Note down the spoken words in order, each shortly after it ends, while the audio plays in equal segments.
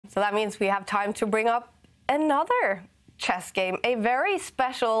So that means we have time to bring up another chess game. A very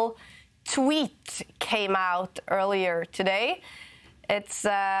special tweet came out earlier today. It's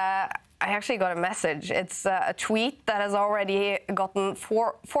I actually got a message. It's a tweet that has already gotten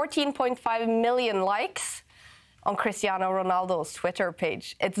 14.5 million likes on Cristiano Ronaldo's Twitter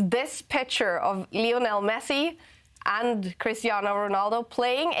page. It's this picture of Lionel Messi and Cristiano Ronaldo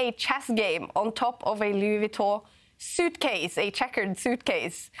playing a chess game on top of a Louis Vuitton suitcase, a checkered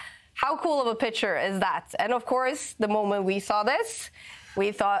suitcase. How cool of a picture is that? And of course, the moment we saw this,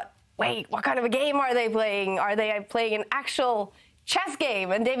 we thought, wait, what kind of a game are they playing? Are they playing an actual chess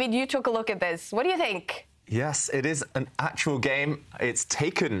game? And David, you took a look at this. What do you think? Yes, it is an actual game. It's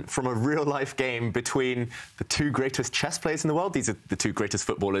taken from a real-life game between the two greatest chess players in the world. These are the two greatest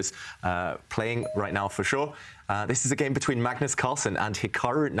footballers playing right now, for sure. This is a game between Magnus Carlsen and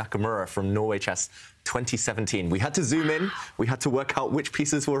Hikaru Nakamura from Norway Chess 2017. We had to zoom in. We had to work out which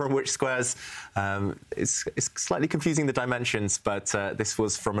pieces were on which squares. It's slightly confusing, the dimensions, but this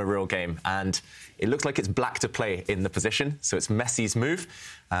was from a real game. And it looks like it's black to play in the position. So it's Messi's move.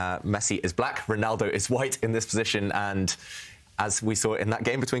 Messi is black. Ronaldo is white in this position. And as we saw in that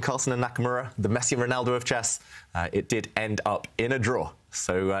game between Carlsen and Nakamura, the Messi and Ronaldo of chess, it did end up in a draw.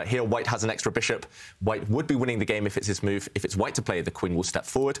 So here white has an extra bishop. White would be winning the game if it's his move. If it's white to play, the queen will step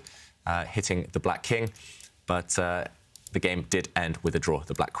forward, hitting the black king. But the game did end with a draw.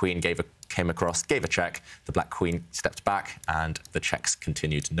 The black queen came across, gave a check. The black queen stepped back, and the checks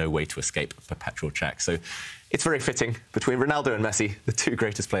continued. No way to escape a perpetual check. So it's very fitting between Ronaldo and Messi, the two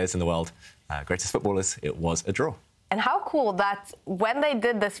greatest players in the world, greatest footballers. It was a draw. And how cool that when they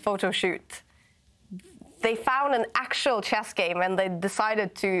did this photo shoot, they found an actual chess game and they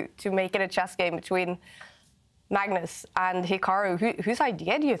decided to make it a chess game between Magnus and Hikaru. Whose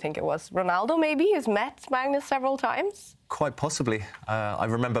idea do you think it was? Ronaldo, maybe, who's met Magnus several times? Quite possibly. I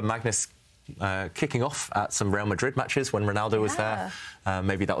remember Magnus kicking off at some Real Madrid matches when Ronaldo was there.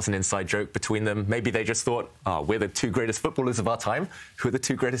 Maybe that was an inside joke between them. Maybe they just thought, oh, we're the two greatest footballers of our time. Who are the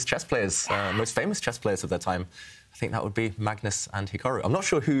two greatest chess players, most famous chess players of their time? I think that would be Magnus and Hikaru. I'm not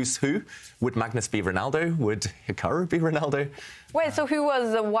sure who's who. Would Magnus be Ronaldo? Would Hikaru be Ronaldo? Wait, so who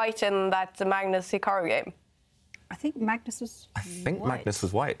was white in that Magnus-Hikaru game? I think Magnus was I think white. Magnus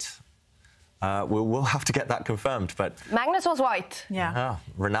was white. We'll have to get that confirmed, but... Magnus was white. Yeah.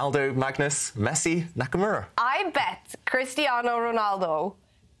 Ronaldo, Magnus, Messi, Nakamura. I bet Cristiano Ronaldo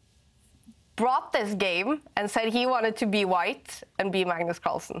brought this game and said he wanted to be white and be Magnus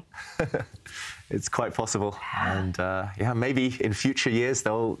Carlsen. It's quite possible. And yeah, maybe in future years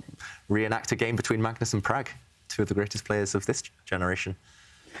they'll reenact a game between Magnus and Prag, two of the greatest players of this generation.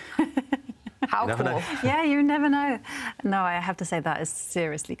 How cool. Yeah, you never know. No, I have to say that is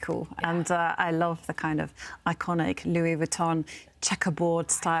seriously cool. Yeah. And I love the kind of iconic Louis Vuitton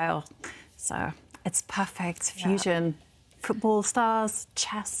checkerboard style. So it's perfect fusion. Yeah. Football stars,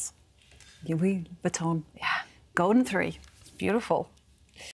 chess, Louis Vuitton. Yeah. Golden 3. It's beautiful.